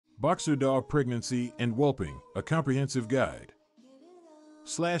Boxer Dog Pregnancy and Whelping, a comprehensive guide.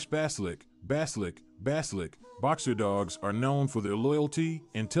 Basilic. Boxer dogs are known for their loyalty,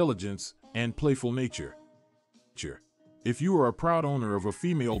 intelligence, and playful nature. If you are a proud owner of a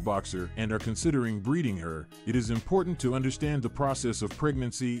female boxer and are considering breeding her, it is important to understand the process of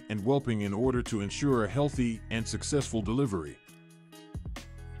pregnancy and whelping in order to ensure a healthy and successful delivery.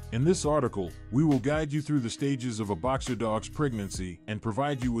 In this article, we will guide you through the stages of a boxer dog's pregnancy and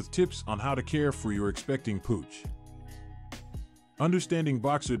provide you with tips on how to care for your expecting pooch. Understanding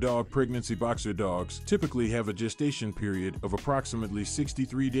boxer dog pregnancy. Boxer dogs typically have a gestation period of approximately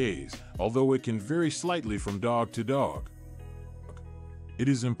 63 days, although it can vary slightly from dog to dog. It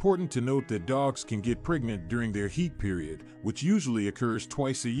is important to note that dogs can get pregnant during their heat period, which usually occurs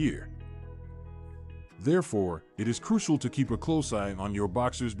twice a year. Therefore, it is crucial to keep a close eye on your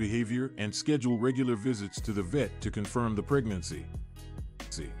boxer's behavior and schedule regular visits to the vet to confirm the pregnancy.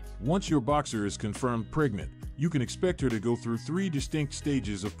 Once your boxer is confirmed pregnant, you can expect her to go through 3 distinct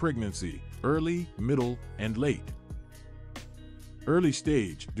stages of pregnancy: early, middle, and late. Early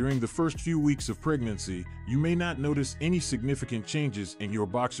stage. During the first few weeks of pregnancy, you may not notice any significant changes in your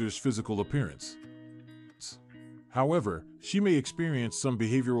boxer's physical appearance. However, she may experience some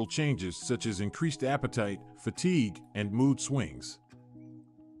behavioral changes such as increased appetite, fatigue, and mood swings.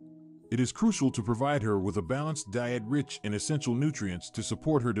 It is crucial to provide her with a balanced diet rich in essential nutrients to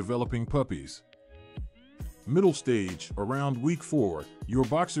support her developing puppies. Middle stage. Around week 4, your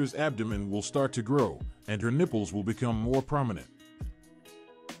boxer's abdomen will start to grow, and her nipples will become more prominent.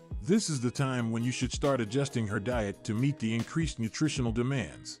 This is the time when you should start adjusting her diet to meet the increased nutritional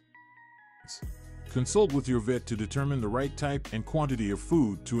demands. Consult with your vet to determine the right type and quantity of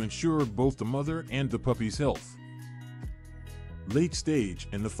food to ensure both the mother and the puppy's health. Late stage.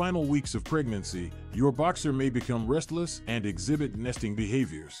 In the final weeks of pregnancy, your boxer may become restless and exhibit nesting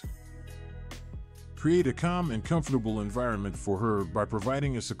behaviors. Create a calm and comfortable environment for her by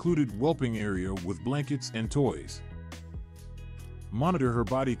providing a secluded whelping area with blankets and toys. Monitor her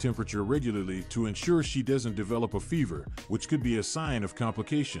body temperature regularly to ensure she doesn't develop a fever, which could be a sign of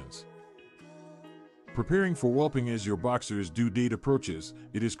complications. Preparing for whelping. As your boxer's due date approaches,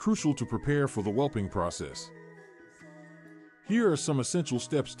 it is crucial to prepare for the whelping process. Here are some essential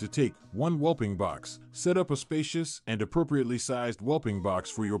steps to take. 1. Whelping box. Set up a spacious and appropriately sized whelping box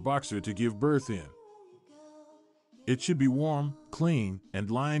for your boxer to give birth in. It should be warm, clean,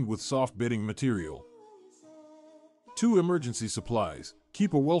 and lined with soft bedding material. 2. Emergency supplies.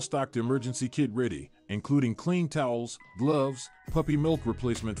 Keep a well-stocked emergency kit ready, including clean towels, gloves, puppy milk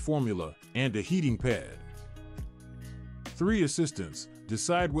replacement formula, and a heating pad. 3. Assistance.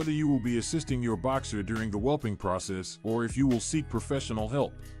 Decide whether you will be assisting your boxer during the whelping process or if you will seek professional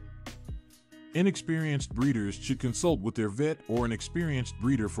help. Inexperienced breeders should consult with their vet or an experienced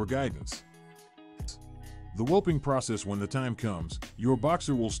breeder for guidance. The whelping process. When the time comes, your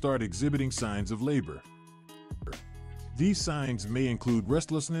boxer will start exhibiting signs of labor. These signs may include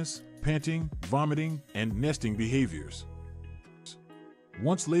restlessness, panting, vomiting, and nesting behaviors.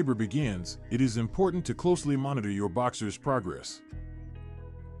 Once labor begins, it is important to closely monitor your boxer's progress.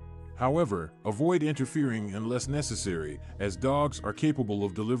 However, avoid interfering unless necessary, as dogs are capable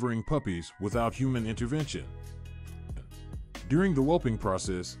of delivering puppies without human intervention. During the whelping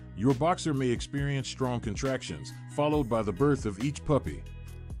process, your boxer may experience strong contractions, followed by the birth of each puppy.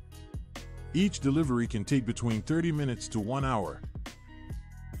 Each delivery can take between 30 minutes to 1 hour.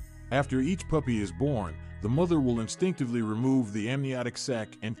 After each puppy is born, the mother will instinctively remove the amniotic sac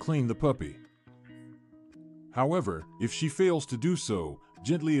and clean the puppy. However, if she fails to do so,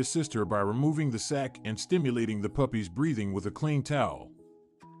 gently assist her by removing the sac and stimulating the puppy's breathing with a clean towel.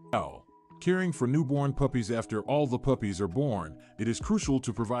 Caring for newborn puppies. After all the puppies are born, it is crucial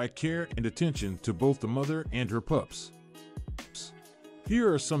to provide care and attention to both the mother and her pups.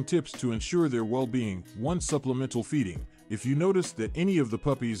 Here are some tips to ensure their well-being. 1. Supplemental feeding. If you notice that any of the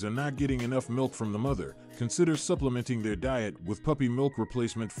puppies are not getting enough milk from the mother, consider supplementing their diet with puppy milk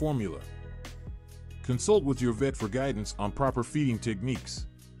replacement formula. Consult with your vet for guidance on proper feeding techniques.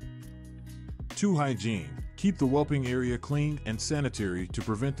 2. Hygiene. Keep the whelping area clean and sanitary to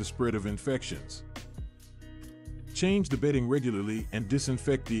prevent the spread of infections. Change the bedding regularly and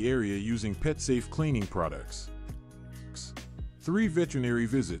disinfect the area using pet-safe cleaning products. 3. Veterinary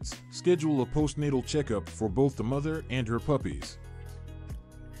visits. Schedule a postnatal checkup for both the mother and her puppies.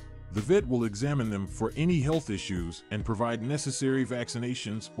 The vet will examine them for any health issues and provide necessary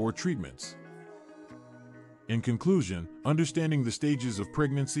vaccinations or treatments. In conclusion, understanding the stages of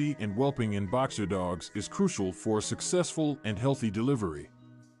pregnancy and whelping in boxer dogs is crucial for a successful and healthy delivery.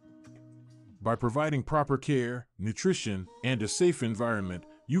 By providing proper care, nutrition, and a safe environment,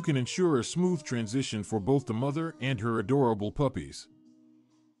 You can ensure a smooth transition for both the mother and her adorable puppies.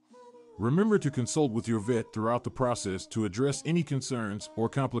 Remember to consult with your vet throughout the process to address any concerns or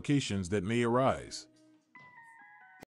complications that may arise.